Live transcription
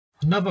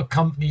Another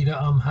company that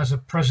has a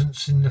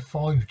presence in the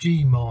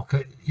 5G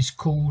market is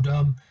called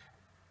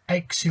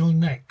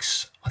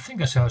Xilinx. I think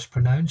that's how it's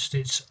pronounced.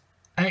 It's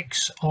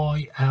Xilinx.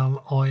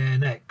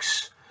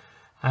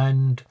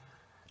 And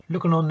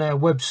looking on their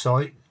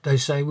website, they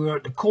say we're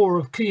at the core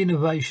of key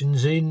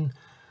innovations in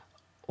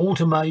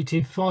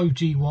automotive,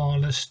 5G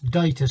wireless,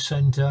 data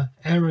center,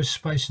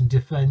 aerospace and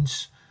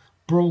defense,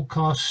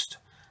 broadcast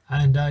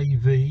and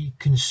AV,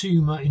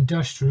 consumer,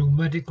 industrial,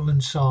 medical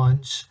and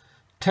science,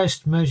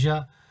 test,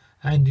 measure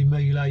and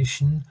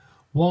emulation,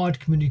 wired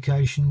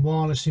communication,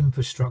 wireless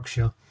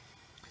infrastructure.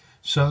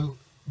 So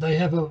they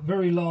have a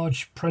very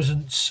large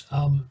presence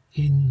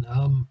in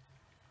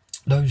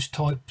those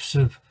types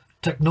of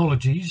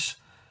technologies.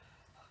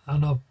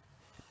 And I've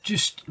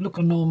just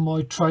looking on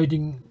my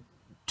trading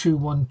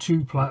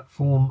 212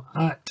 platform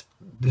at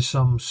this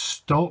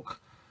stock.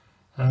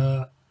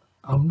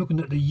 I'm looking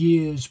at the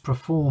year's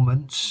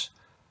performance,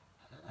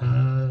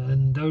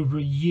 and over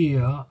a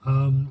year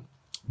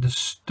the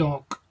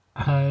stock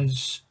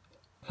has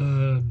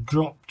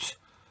dropped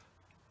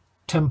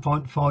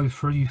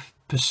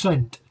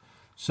 10.53%.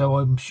 So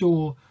I'm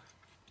sure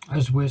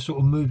as we're sort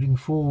of moving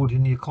forward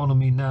in the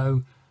economy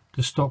now,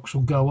 the stocks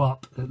will go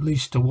up at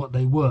least to what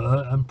they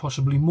were and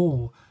possibly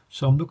more.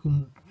 So I'm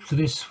looking for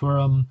this for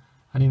an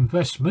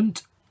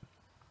investment,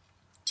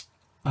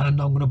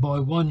 and I'm going to buy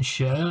one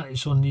share.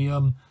 It's on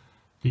the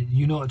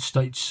United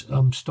States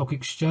Stock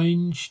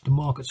Exchange. The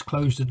market's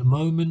closed at the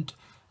moment.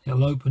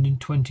 It'll open in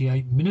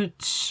 28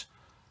 minutes.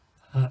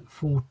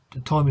 The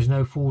time is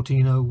now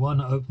 14:01.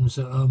 It opens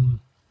at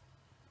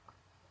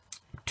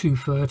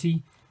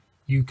 2:30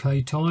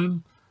 UK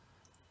time,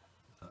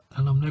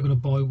 and I'm now going to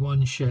buy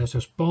one share. So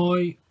it's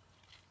buy,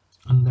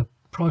 and the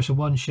price of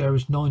one share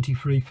is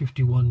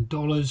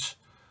 $93.51.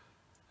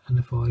 And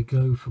if I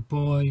go for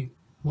buy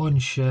one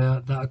share,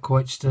 that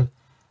equates to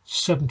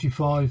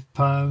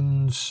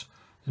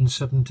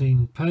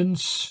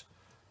 £75.17.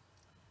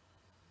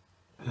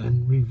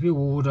 And review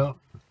order.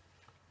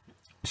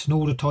 It's an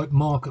order type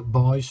market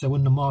buy, so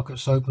when the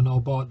market's open I'll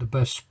buy at the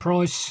best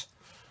price,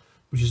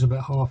 which is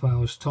about half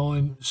hour's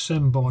time.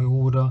 Send buy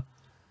order,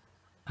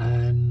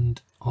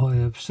 and I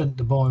have sent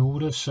the buy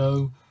order,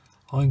 so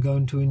I'm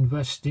going to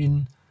invest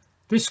in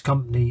this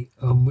company,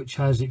 which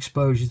has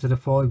exposure to the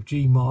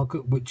 5G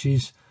market, which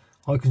is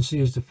I can see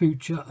as the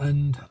future,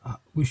 and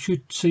we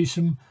should see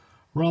some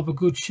rather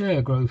good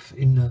share growth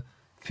in the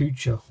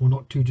future, or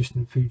not too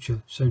distant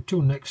future. So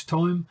till next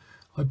time,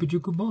 I bid you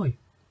goodbye.